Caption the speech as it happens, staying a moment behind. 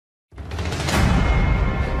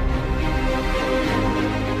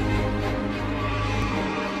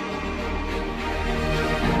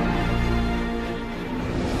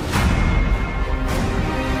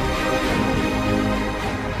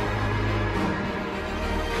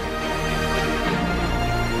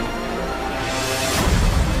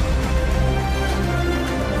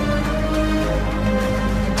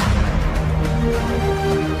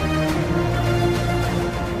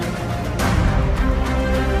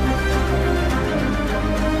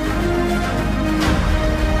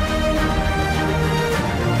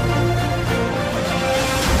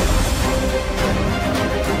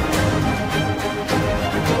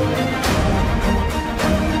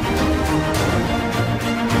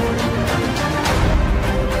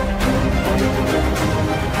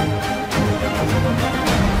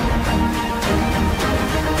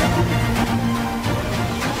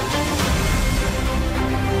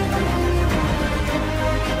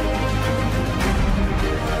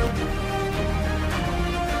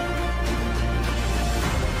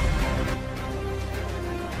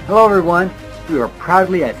Hello everyone, we are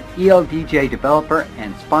proudly as ELDJ developer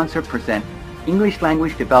and sponsor present English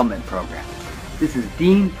Language Development Program. This is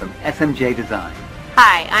Dean from SMJ Design.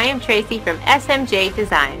 Hi, I am Tracy from SMJ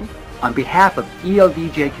Design. On behalf of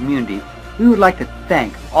ELDJ community, we would like to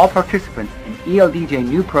thank all participants in ELDJ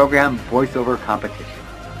new program Voiceover competition.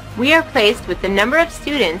 We are pleased with the number of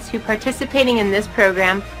students who participating in this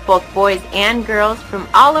program, both boys and girls from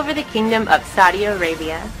all over the Kingdom of Saudi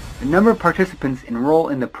Arabia. The number of participants enroll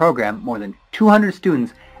in the program, more than 200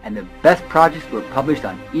 students, and the best projects were published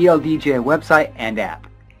on ELDJ website and app.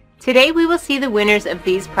 Today we will see the winners of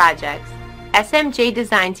these projects. SMJ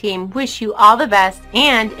Design Team wish you all the best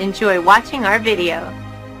and enjoy watching our video.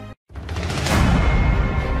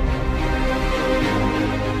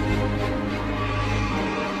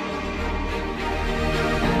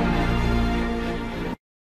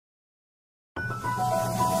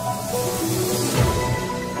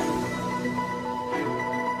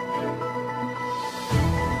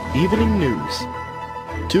 Evening News.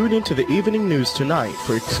 Tune into the Evening News tonight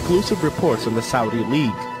for exclusive reports on the Saudi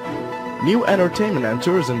League, new entertainment and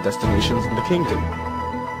tourism destinations in the kingdom.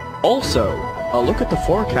 Also, a look at the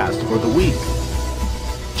forecast for the week.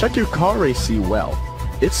 Check your car AC well.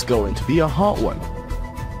 It's going to be a hot one.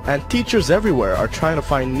 And teachers everywhere are trying to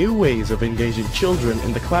find new ways of engaging children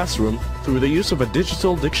in the classroom through the use of a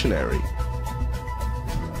digital dictionary.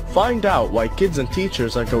 Find out why kids and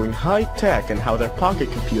teachers are going high-tech and how their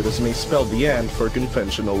pocket computers may spell the end for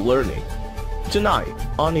conventional learning. Tonight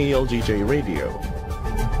on ELDJ Radio.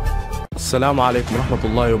 السلام عليكم ورحمة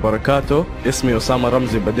الله وبركاته. اسمي أسامة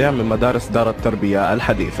رمزي بديع من مدارس دار التربية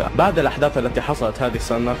الحديثة. بعد الأحداث التي حصلت هذه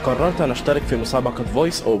السنة قررت أن أشترك في مسابقة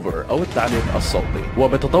Voiceover أو التعليق الصوتي.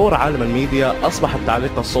 وبتطور عالم الميديا أصبح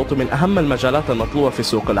التعليق الصوتي من أهم المجالات المطلوبة في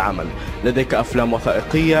سوق العمل. لديك أفلام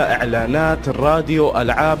وثائقية، إعلانات، الراديو،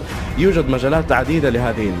 ألعاب، يوجد مجالات عديدة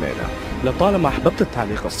لهذه المهنة. لطالما أحببت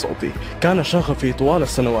التعليق الصوتي، كان شغفي طوال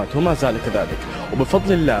السنوات وما زال كذلك،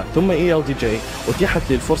 وبفضل الله ثم ELDJ أتيحت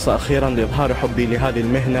لي الفرصة أخيرا لإظهار حبي لهذه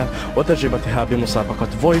المهنة وتجربتها بمسابقة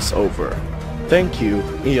Voiceover. Thank you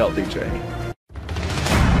ELDJ.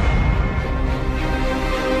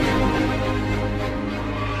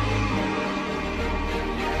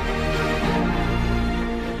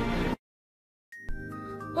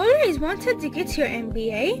 Always wanted to get your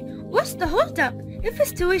MBA? What's the hold up? If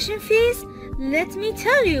it's tuition fees, let me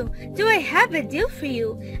tell you, do I have a deal for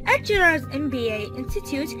you? At Gerard's MBA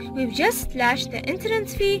Institute, we've just slashed the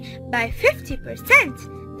entrance fee by 50%.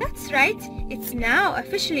 That's right, it's now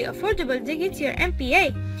officially affordable to get your MBA,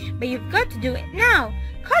 but you've got to do it now.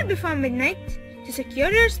 Call before midnight to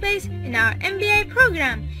secure your space in our MBA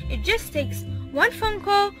program. It just takes one phone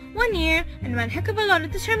call, 1 year, and one heck of a lot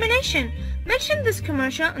of determination. Mention this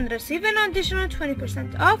commercial and receive an additional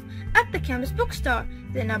 20% off at the campus bookstore.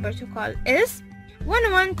 The number to call is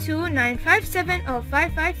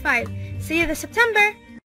 112-957-0555. See you this September.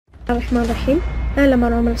 الرحمن الرحيم. أنا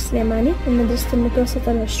لمار عمر السليماني من مدرسة المتوسط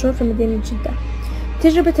العشرون في مدينة جدة.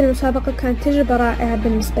 تجربة المسابقة كانت تجربة رائعة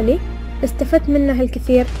بالنسبة لي، استفدت منها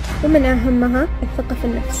الكثير ومن أهمها الثقة في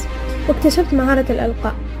النفس، واكتسبت مهارة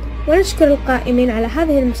الإلقاء. ونشكر القائمين على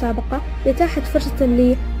هذه المسابقة لإتاحة فرصة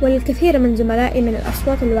لي وللكثير من زملائي من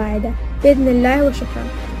الأصوات الواعدة بإذن الله وشكرا.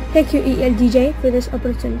 Thank you ELDJ for this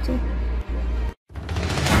opportunity.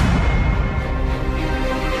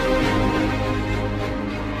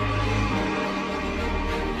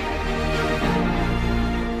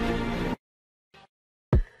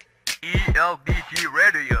 ELDJ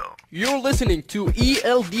Radio. You're listening to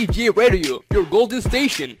ELDJ Radio, your golden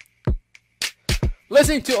station.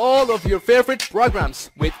 Listening to all of your favorite programs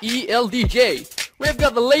with ELDJ. We've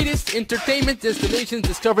got the latest entertainment destinations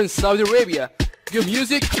discovered in Saudi Arabia. Good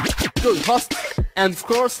music, good hosts, and of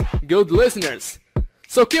course, good listeners.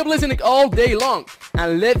 So keep listening all day long and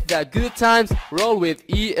let the good times roll with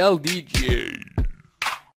ELDJ.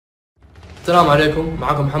 السلام عليكم،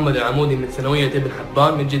 معكم محمد العمودي من ثانوية ابن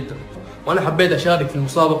حبان من جدة، وأنا حبيت أشارك في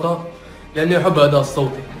المسابقة لأني أحب الأداء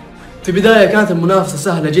الصوتي. في البداية كانت المنافسة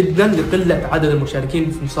سهلة جدا لقلة عدد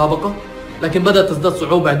المشاركين في المسابقة، لكن بدأت تزداد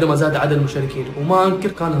صعوبة عندما زاد عدد المشاركين، وما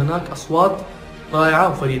أنكر كان هناك أصوات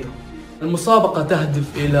رائعة وفريدة. المسابقة تهدف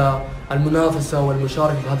إلى المنافسة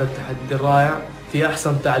والمشاركة في هذا التحدي الرائع في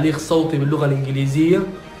أحسن تعليق صوتي باللغة الإنجليزية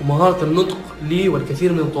ومهارة النطق لي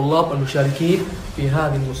والكثير من الطلاب المشاركين في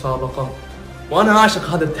هذه المسابقة. وأنا أعشق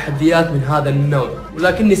هذه التحديات من هذا النوع،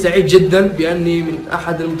 ولكني سعيد جدا بأني من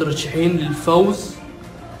أحد المترشحين للفوز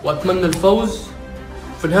وأتمنى الفوز.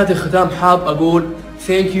 في نهاية الختام حاب أقول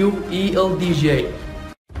Thank you ELDJ.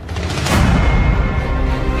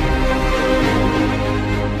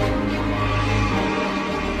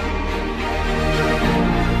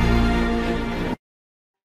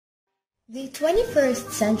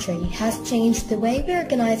 21st century has changed the way we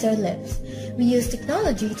organize our lives. We use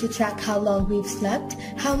technology to track how long we've slept,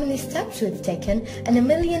 how many steps we've taken, and a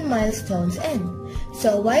million milestones in.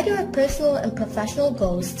 So why do our personal and professional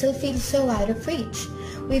goals still feel so out of reach?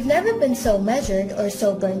 We've never been so measured or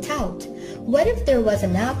so burnt out. What if there was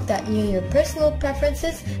an app that knew your personal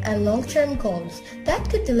preferences and long-term goals, that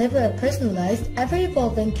could deliver a personalized,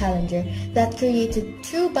 ever-evolving calendar that created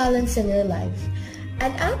true balance in your life?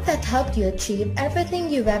 An app that helped you achieve everything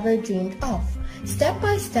you've ever dreamed of, step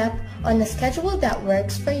by step on a schedule that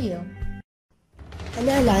works for you.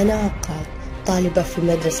 أنا لانا عقاد، طالبة في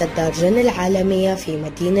مدرسة دارجن العالمية في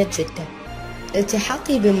مدينة جدة.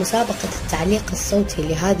 التحاقي بمسابقة التعليق الصوتي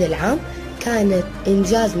لهذا العام كانت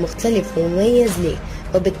إنجاز مختلف ومميز لي،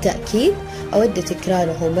 وبالتأكيد أود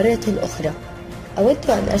تكراره مرة أخرى. أود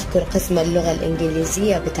أن أشكر قسم اللغة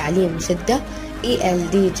الإنجليزية بتعليم جدة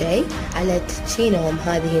ELDJ على تدشينهم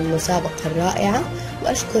هذه المسابقة الرائعة،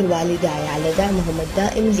 وأشكر والداي على دعمهم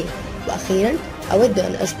الدائم لي. وأخيرا أود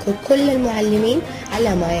أن أشكر كل المعلمين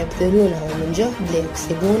على ما يبذلونه من جهد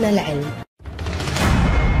ليكسبون العلم.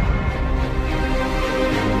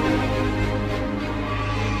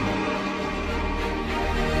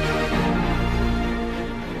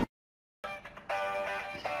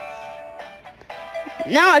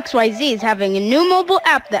 Now XYZ is having a new mobile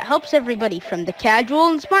app that helps everybody from the casual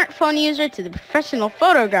and smartphone user to the professional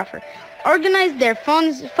photographer organize their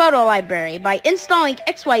phone's photo library by installing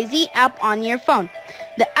XYZ app on your phone.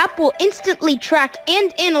 The app will instantly track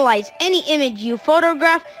and analyze any image you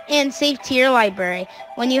photograph and save to your library.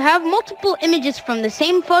 When you have multiple images from the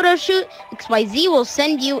same photo shoot, XYZ will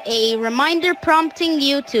send you a reminder prompting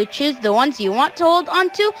you to choose the ones you want to hold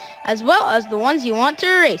onto as well as the ones you want to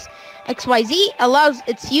erase. XYZ allows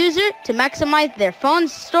its user to maximize their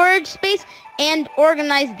phone's storage space and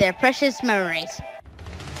organize their precious memories.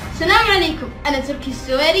 السلام عليكم، أنا تركي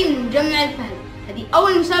السويري من مجمع الفهد. هذه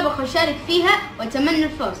أول مسابقة أشارك فيها وأتمنى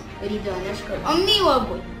الفوز. أريد أن أشكر أمي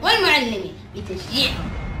وأبوي والمعلمين لتشجيعهم.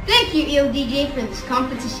 Thank you ELDJ for this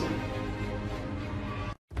competition.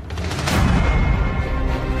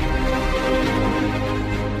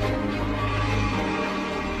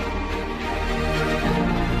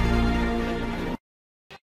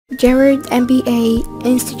 Gerard MBA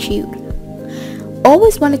Institute.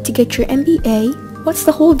 Always wanted to get your MBA? What's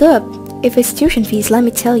the hold up? If it's tuition fees, let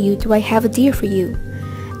me tell you, do I have a deal for you?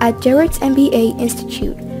 At Gerard's MBA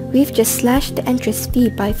Institute, we've just slashed the entrance fee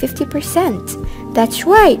by 50%. That's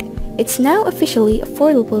right! It's now officially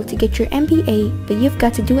affordable to get your MBA, but you've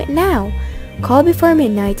got to do it now. Call before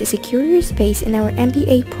midnight to secure your space in our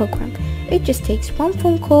MBA program. It just takes one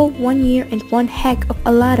phone call, 1 year, and one heck of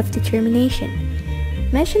a lot of determination.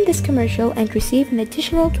 Mention this commercial and receive an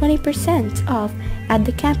additional 20% off at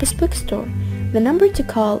the campus bookstore. The number to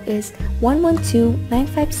call is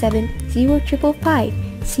 112-957-0555.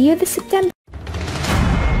 See you this September.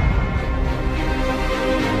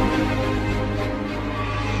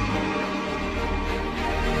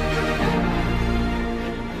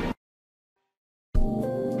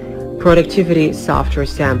 Productivity Software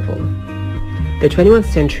Sample. The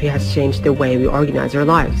 21st century has changed the way we organize our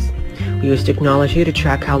lives. We use technology to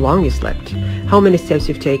track how long you slept, how many steps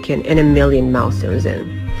you've taken, and a million milestones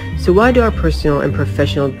in. So why do our personal and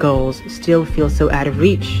professional goals still feel so out of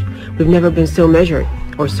reach? We've never been so measured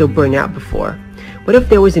or so burnt out before. What if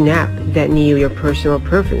there was an app that knew your personal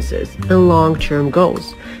preferences and long-term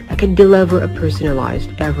goals that could deliver a personalized,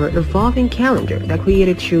 ever-evolving calendar that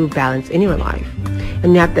created true balance in your life?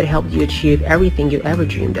 An app that helped you achieve everything you ever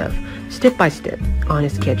dreamed of, step by step, on a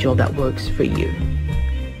schedule that works for you.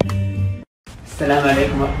 السلام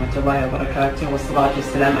عليكم ورحمة الله وبركاته، والصلاة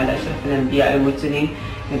والسلام على أشرف الأنبياء والمرسلين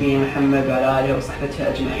نبينا محمد وعلى آله وصحبه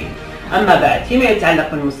أجمعين. أما بعد، فيما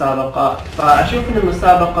يتعلق بالمسابقة، فأشوف أن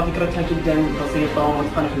المسابقة فكرتها جدا بسيطة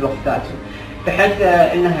ومتقنة في الوقت ذاته، بحيث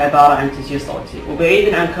أنها عبارة عن تسجيل صوتي،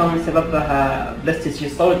 وبعيدا عن كون سببها بس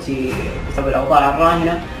تسجيل صوتي بسبب الأوضاع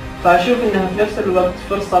الراهنة، فأشوف أنها في نفس الوقت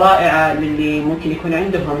فرصة رائعة للي ممكن يكون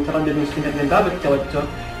عندهم تردد مستمر من باب التوتر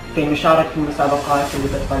في المشاركة في المسابقات اللي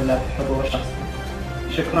تتطلب حضور شخصي.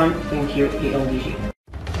 شكرا. Thank you ELDJ.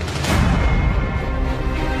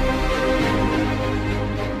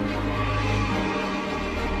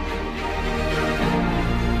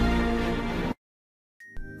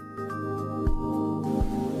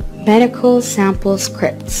 Medical sample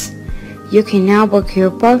scripts. You can now book your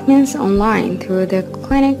appointments online through the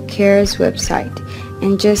Clinic Care's website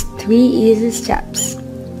in just 3 easy steps.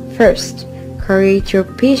 First, create your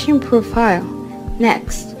patient profile.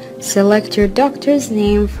 Next, select your doctor's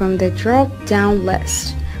name from the drop-down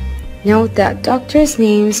list. Note that doctors'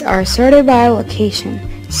 names are sorted by location,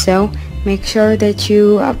 so Make sure that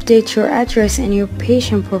you update your address in your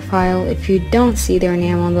patient profile if you don't see their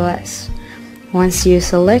name on the list. Once you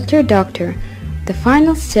select your doctor, the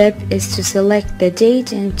final step is to select the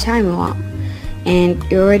date and time you want, and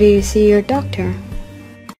you're ready to see your doctor.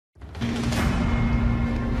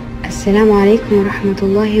 السلام عليكم ورحمة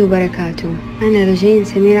الله وبركاته. أنا رجين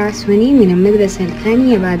سمير عسوني من المدرسة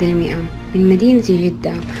الثانية بعد المئة من مدينة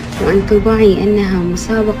جدة، وانطباعي أنها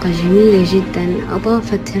مسابقة جميلة جدا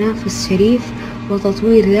أضافت تنافس شريف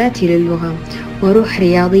وتطوير ذاتي للغة وروح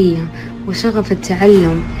رياضية وشغف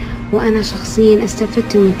التعلم. وأنا شخصيا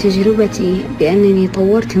استفدت من تجربتي بأنني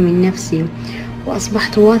طورت من نفسي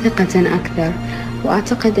وأصبحت واثقة أكثر،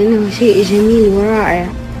 وأعتقد أنه شيء جميل ورائع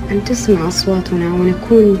أن تسمع أصواتنا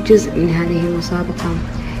ونكون جزء من هذه المسابقة.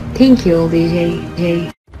 Thank you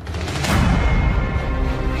ELDJ.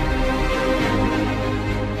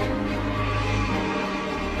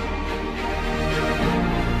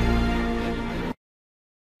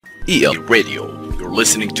 EL Radio. You're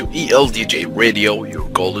listening to ELDJ Radio, your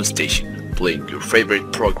golden station, playing your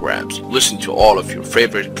favorite programs. Listen to all of your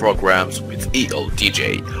favorite programs with ELDJ.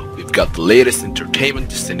 We've got the latest entertainment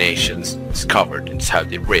destinations discovered in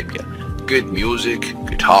Saudi Arabia. Good music,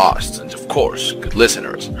 good hosts, and of course, good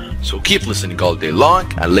listeners. So keep listening all day long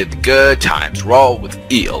and let the good times roll with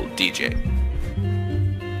ELDJ.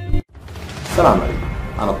 السلام عليكم.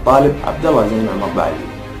 أنا الطالب عبد الله زين عمر بعلي،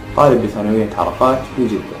 طالب بثانوية عرفات في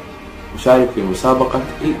جدة، مشارك في مسابقة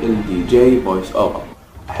ELDJ Voiceover.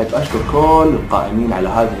 أحب أشكر كل القائمين على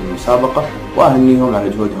هذه المسابقة وأهنيهم على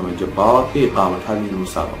جهودهم الجبارة في إقامة هذه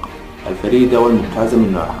المسابقة الفريدة والممتازة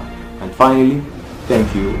من نوعها. And finally,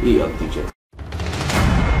 thank you ELDJ.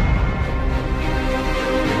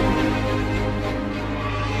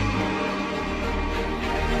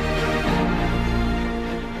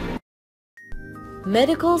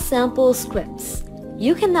 Medical sample scripts.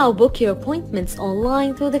 You can now book your appointments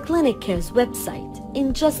online through the Clinic Care's website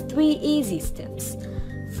in just 3 easy steps.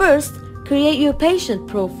 First, create your patient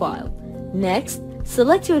profile. Next,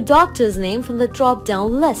 select your doctor's name from the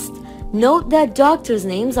drop-down list. Note that doctors'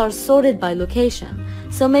 names are sorted by location,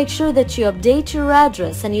 so make sure that you update your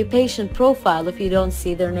address and your patient profile if you don't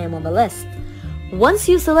see their name on the list. Once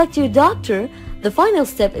you select your doctor, the final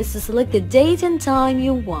step is to select the date and time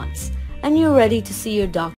you want, and you're ready to see your doctor.